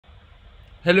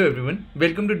Hello everyone,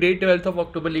 welcome to day 12th of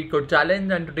October Leetcode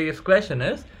challenge, and today's question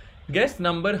is guess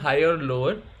number higher or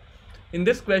lower. In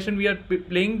this question we are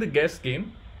playing the guess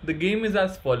game. The game is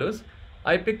as follows.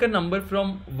 I pick a number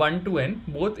from 1 to n,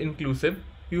 both inclusive.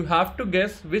 You have to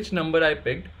guess which number I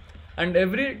picked, and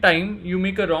every time you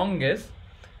make a wrong guess,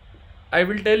 I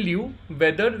will tell you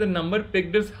whether the number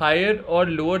picked is higher or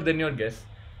lower than your guess.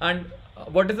 And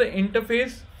what is the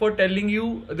interface for telling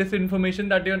you this information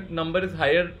that your number is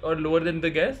higher or lower than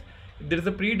the guess? There is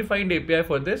a predefined API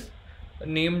for this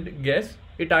named guess.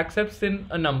 It accepts in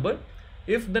a number.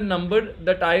 If the number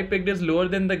that I picked is lower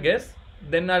than the guess,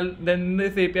 then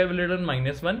this API will return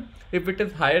 -1. If it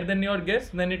is higher than your guess,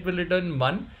 then it will return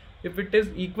 1. If it is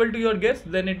equal to your guess,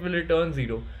 then it will return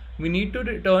 0. We need to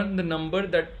return the number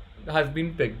that has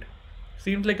been picked.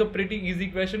 Seems like a pretty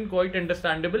easy question, quite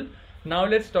understandable. Now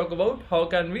let's talk about how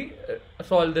can we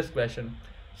solve this question.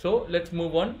 So let's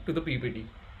move on to the PPT.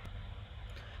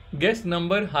 Guess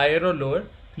number higher or lower,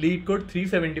 Leetcode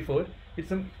 374.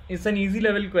 It's an easy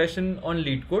level question on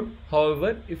Leetcode. However,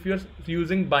 if you're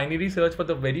using binary search for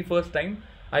the very first time,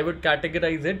 I would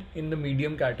categorize it in the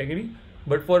medium category.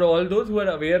 But for all those who are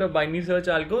aware of binary search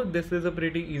algo, this is a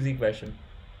pretty easy question.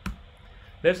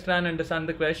 Let's try and understand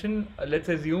the question. Let's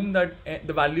assume that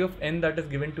the value of n that is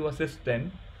given to us is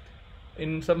 10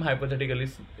 in some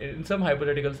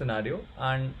hypothetical scenario,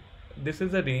 and this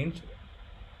is a range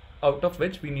out of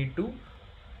which we need to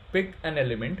pick an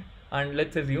element, and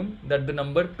let's assume that the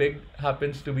number picked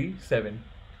happens to be 7.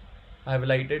 I have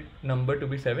highlighted number to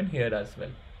be 7 here as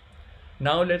well.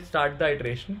 Now let's start the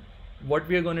iteration. What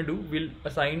we are going to do, we'll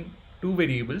assign two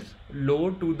variables,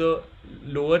 low to the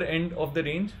lower end of the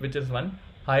range, which is 1,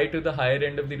 high to the higher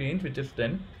end of the range, which is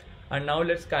 10. And now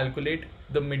let's calculate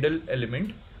the middle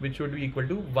element, which would be equal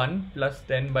to 1 plus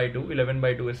 10 by 2, 11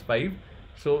 by 2 is 5.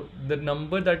 So the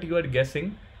number that you are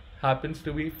guessing happens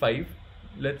to be 5.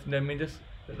 Let me just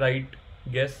write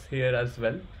guess here as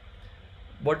well.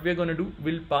 What we are going to do,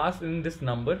 we'll pass in this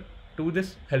number to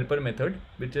this helper method,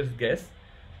 which is guess.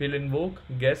 We'll invoke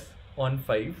guess on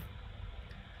 5.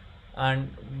 And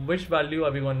which value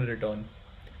are we going to return?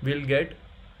 We'll get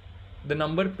the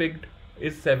number picked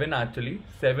is 7. Actually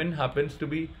 7 happens to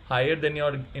be higher than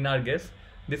in our guess.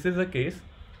 This is a case,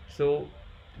 so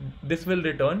this will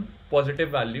return positive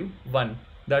value 1,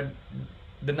 that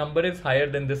the number is higher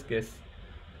than this guess.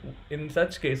 In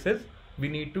such cases, we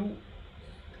need to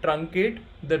truncate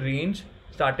the range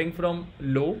starting from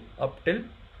low up till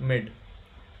mid,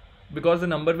 because the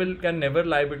number can never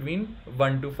lie between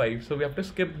 1 to 5. So we have to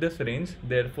skip this range.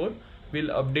 Therefore, we'll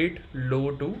update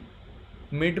low to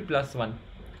mid plus 1,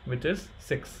 which is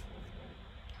 6.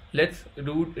 Let's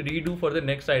redo for the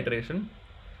next iteration,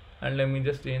 and let me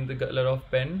just change the color of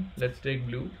pen. Let's take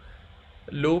blue.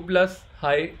 Low plus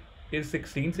high is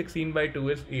 16. 16 by 2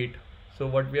 is 8. So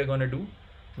what we are going to do,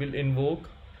 we'll invoke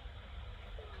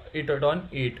it on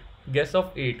 8. Guess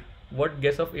of 8. What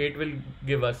guess of 8 will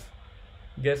give us?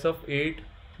 Guess of 8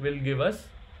 will give us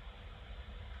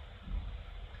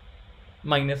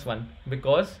 -1,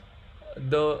 because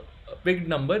the picked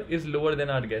number is lower than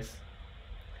our guess.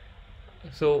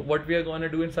 So what we are going to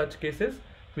do in such cases,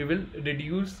 we will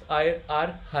reduce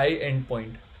our high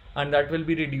endpoint, and that will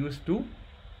be reduced to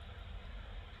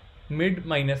mid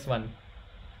 -1.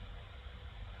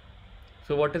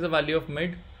 So what is the value of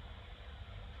mid?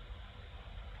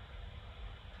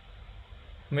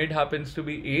 Mid happens to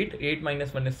be 8. 8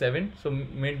 minus 1 is 7. So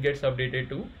mid gets updated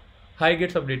to, high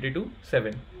gets updated to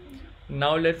 7.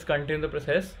 Now let's continue the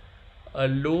process.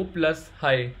 Low plus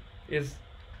high is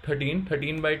 13.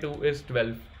 13 by 2 is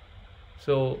 12.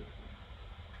 So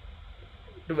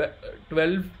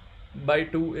 12 by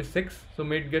 2 is 6. So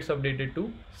mid gets updated to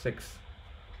 6.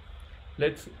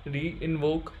 Let's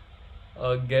re-invoke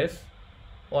guess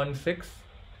on 6.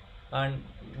 And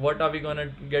what are we gonna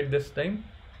get this time?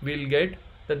 We'll get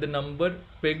that the number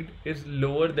picked is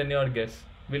lower than your guess.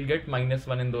 We'll get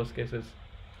 -1 in those cases.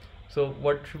 So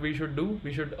what we should do,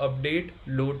 we should update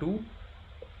low to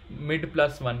mid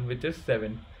plus 1, which is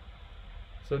 7.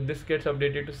 So this gets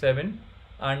updated to 7,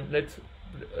 and let's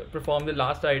perform the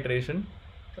last iteration.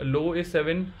 Low is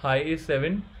 7, high is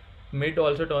 7, mid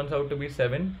also turns out to be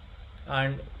 7,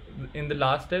 and in the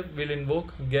last step we'll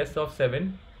invoke guess of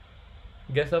 7.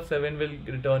 Guess of 7 will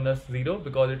return us 0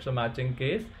 because it's a matching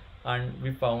case, and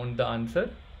we found the answer.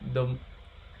 The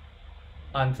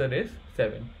answer is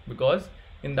 7 because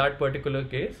in that particular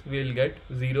case we will get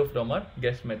 0 from our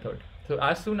guess method. So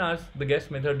as soon as the guess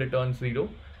method returns 0,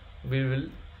 we will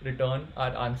return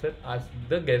our answer as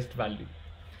the guessed value.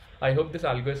 I hope this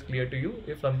algo is clear to you.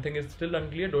 If something is still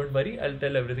unclear, don't worry, I'll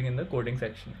tell everything in the coding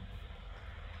section.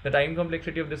 The time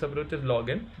complexity of this approach is log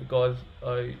n because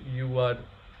you are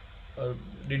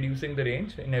reducing the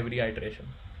range in every iteration.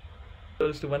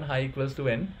 Equals to 1, high equals to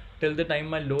n. Till the time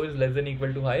my low is less than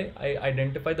equal to high, I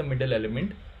identify the middle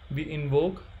element. We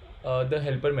invoke the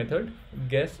helper method,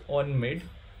 guess on mid,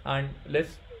 and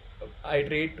let's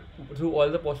iterate through all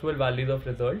the possible values of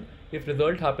result. If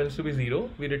result happens to be 0,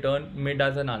 we return mid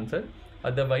as an answer.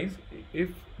 Otherwise, if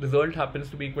result happens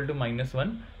to be equal to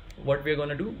 -1, what we are going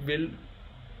to do, we'll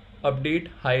update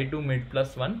high to mid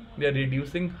plus 1. We are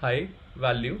reducing high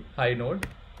value, high node,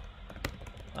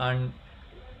 and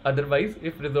otherwise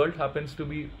if result happens to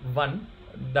be 1,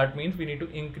 that means we need to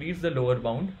increase the lower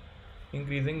bound,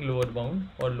 increasing lower bound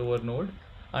or lower node,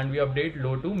 and we update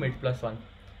low to mid plus 1.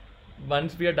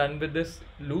 Once we are done with this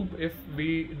loop, if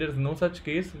there is no such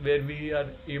case where we are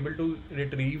able to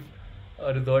retrieve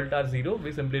a result as 0,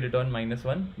 we simply return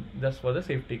 -1 just for the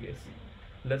safety case.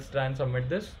 Let's try and submit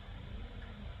this.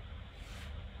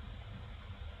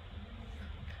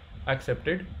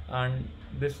 Accepted, and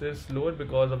this is slower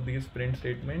because of these print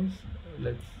statements.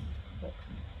 Let's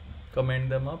comment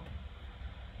them up.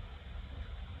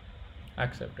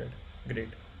 Accepted. Great.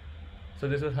 So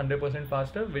this is 100%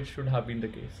 faster, which should have been the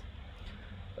case.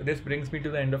 This brings me to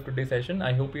the end of today's session.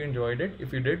 I hope you enjoyed it.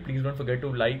 If you did, please don't forget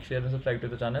to like, share and subscribe to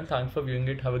the channel. Thanks for viewing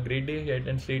it. Have a great day ahead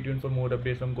and stay tuned for more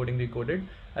updates from Coding Decoded.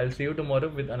 I'll see you tomorrow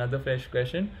with another fresh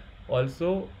question.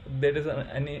 Also, there is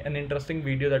an interesting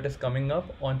video that is coming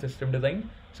up on system design,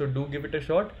 so do give it a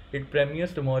shot. It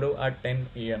premieres tomorrow at 10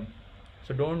 AM,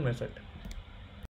 so don't miss it.